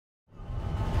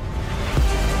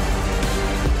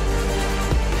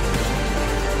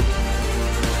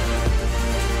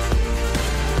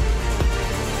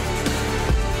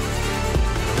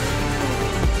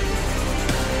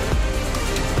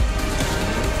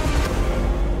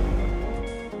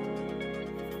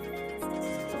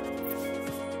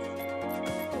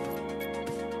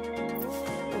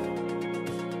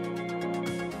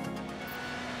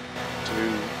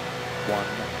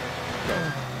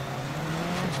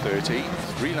30,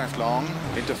 3 left long,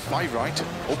 into 5 right,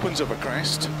 opens over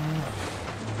crest,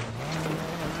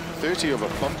 30 over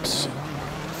bumps,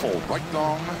 4 right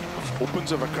long,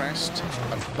 opens over crest,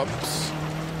 and bumps,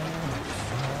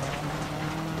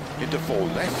 into 4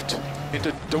 left,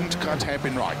 into don't cut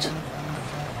hairpin right,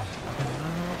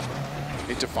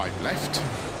 into 5 left,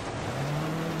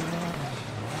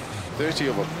 30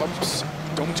 over bumps,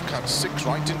 don't cut 6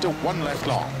 right, into 1 left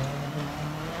long,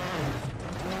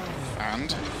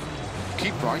 and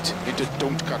keep right, into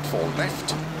don't cut 4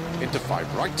 left, into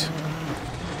 5 right,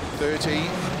 30,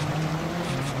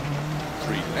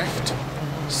 3 left,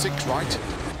 6 right,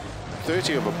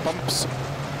 30 over bumps,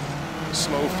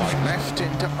 slow 5 left,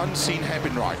 into unseen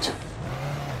hairpin right,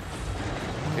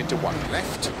 into 1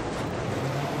 left,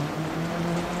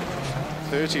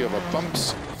 30 over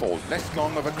bumps, 4 left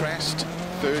long over crest,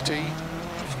 30,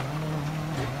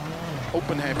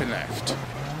 open hairpin left,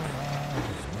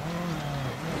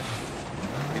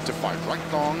 into 5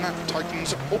 right long,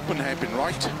 tightens, open hairpin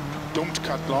right, don't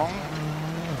cut long,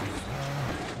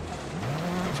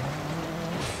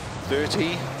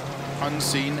 30,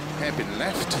 unseen hairpin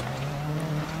left,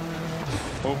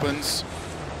 opens,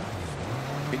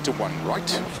 into 1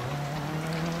 right,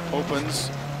 opens,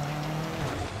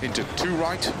 into 2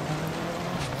 right,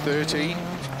 30,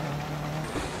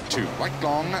 2 right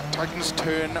long, tightens,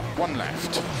 turn, 1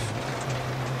 left,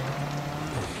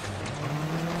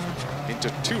 into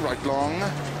 2 right long,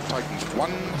 tightens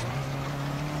 1,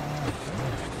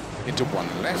 into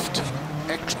 1 left,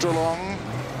 extra long,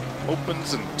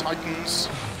 opens and tightens,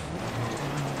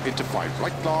 into 5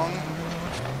 right long,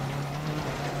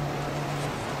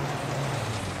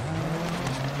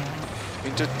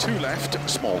 into 2 left,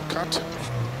 small cut,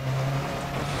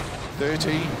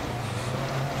 30,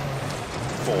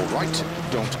 4 right,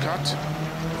 don't cut,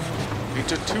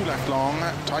 into 2 left long,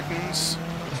 tightens,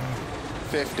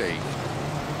 50,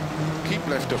 keep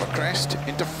left over crest,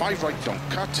 into 5 right, don't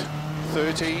cut,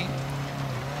 30,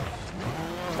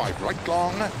 5 right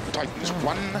long, tightens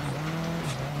 1,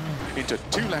 into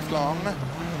 2 left long,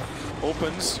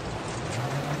 opens,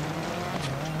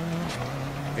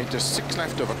 into 6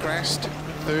 left over crest,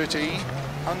 30,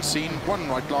 unseen, 1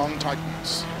 right long,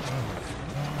 tightens,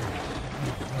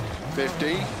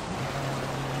 50,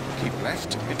 keep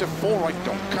left, into 4 right,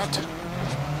 don't cut,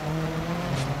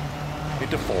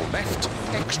 into 4 left,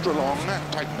 extra long,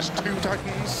 tightens 2,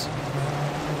 tightens,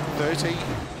 30,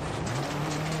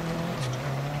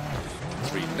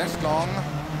 3 left long,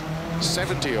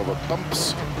 70 over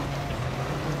bumps,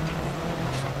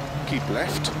 keep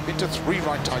left, into 3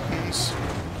 right, tightens,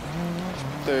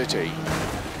 30,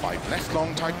 5 left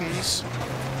long, tightens,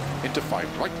 into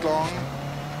 5 right long,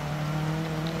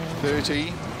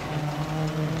 30,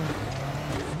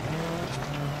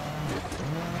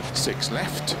 6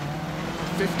 left,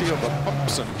 50 over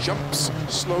bumps and jumps,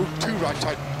 slow 2 right,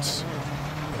 tightens,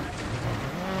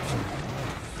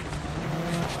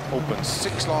 opens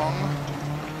 6 long,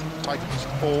 tightens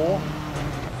 4,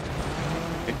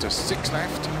 into 6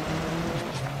 left,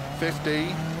 50,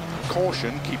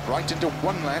 caution, keep right, into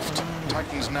 1 left,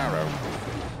 tightens narrow,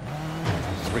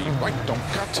 3 right, don't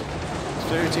cut,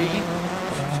 30,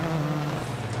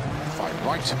 5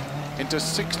 right, into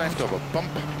 6 left over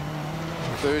bump,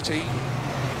 30,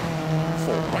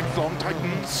 4 right long,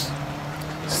 tightens,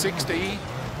 60,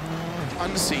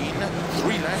 unseen,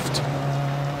 3 left,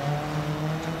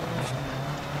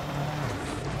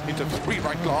 into 3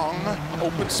 right long,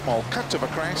 open small cut over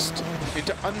crest,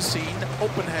 into unseen,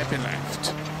 open hairpin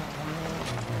left,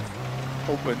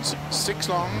 opens 6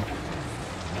 long,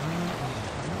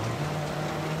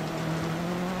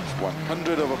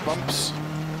 100 over bumps,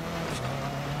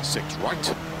 6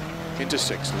 right, into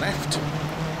 6 left,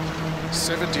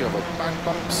 70 over bad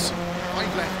bumps,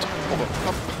 5 left over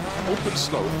bump, open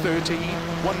slow 30,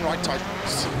 1 right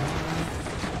tightens,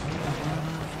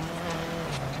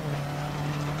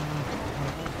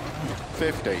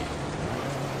 50,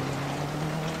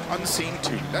 unseen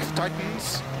 2 left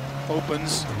tightens,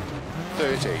 opens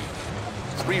 30,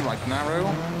 3 right narrow,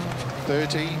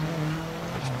 30,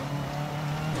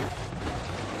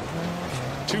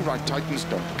 2 right tightens,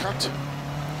 don't cut,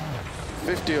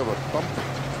 50 over bump,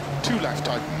 2 left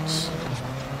tightens,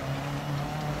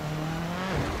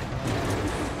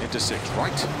 into 6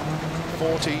 right,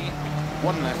 40,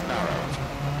 1 left narrow,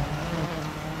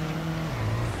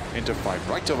 into 5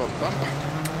 right over bump,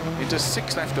 into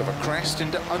 6 left over crest,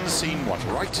 into unseen 1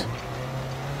 right,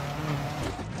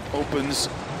 opens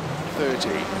 30,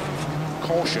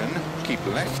 caution, keep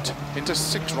left, into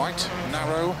 6 right,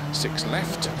 narrow, 6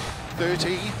 left,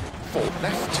 30, 4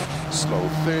 left, slow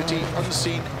 30,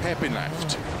 unseen, hairpin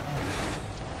left,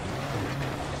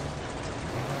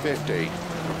 50.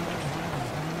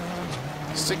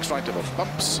 6 right over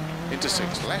bumps, into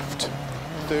 6 left,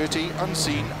 30,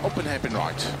 unseen, open hairpin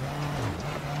right.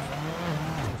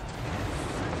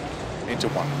 Into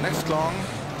 1 left long,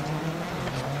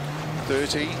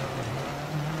 30,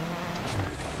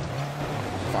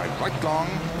 5 right long,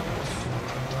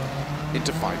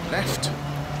 into 5 left,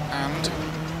 and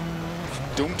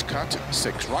don't cut,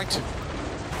 6 right,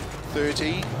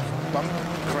 30, bump,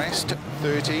 crest,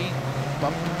 30,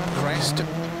 bump, crest,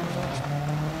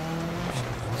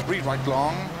 3 right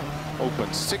long,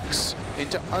 open 6,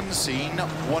 into unseen,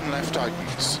 1 left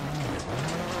tightens.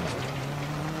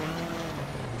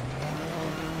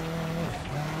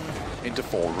 Into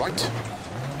 4 right,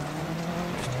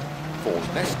 4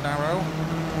 left narrow,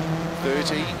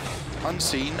 30,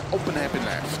 unseen, open hairpin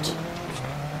left.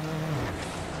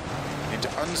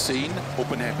 Into unseen,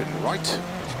 open hairpin right.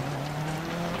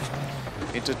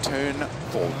 Into turn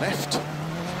 4 left,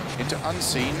 into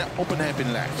unseen, open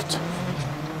hairpin left.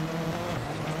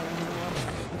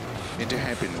 Into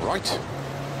hairpin right.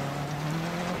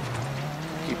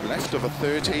 Keep left over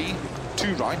 30,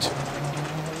 2 right.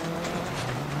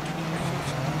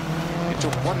 Into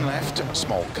 1 left,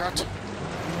 small cut.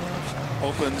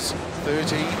 Opens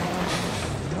 30,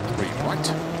 3 right.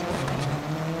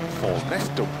 4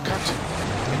 left, don't cut.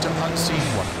 Into unseen,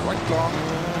 1 right long.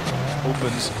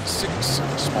 Opens 6,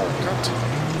 small cut.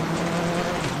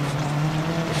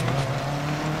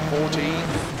 40,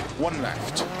 1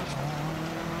 left.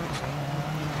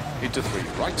 Into 3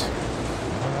 right.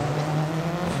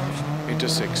 Into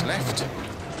 6 left.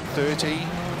 30,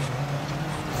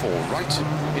 4 right.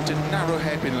 Into narrow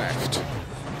hairpin left.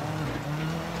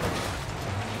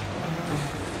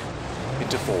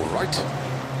 Into 4 right.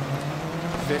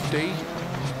 50.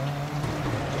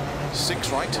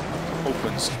 6 right.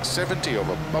 Opens 70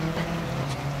 over bump.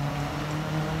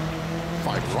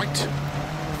 5 right.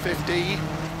 50.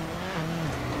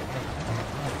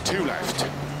 2 left.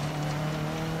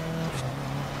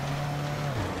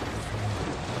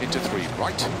 Into 3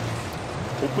 right.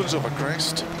 Opens over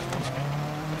crest.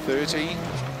 30.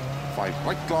 5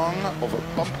 right long over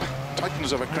bump.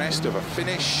 Tightens over crest over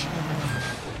finish.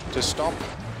 To stop.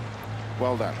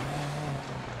 Well done.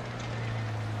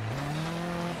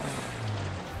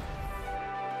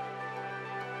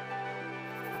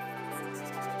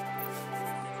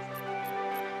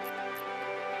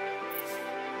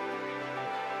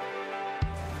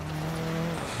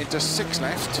 Into 6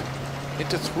 left,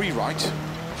 into 3 right,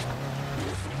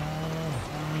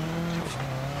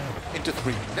 into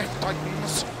 3 left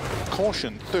tightens,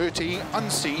 caution 30,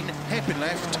 unseen, hairpin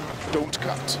left, don't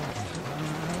cut.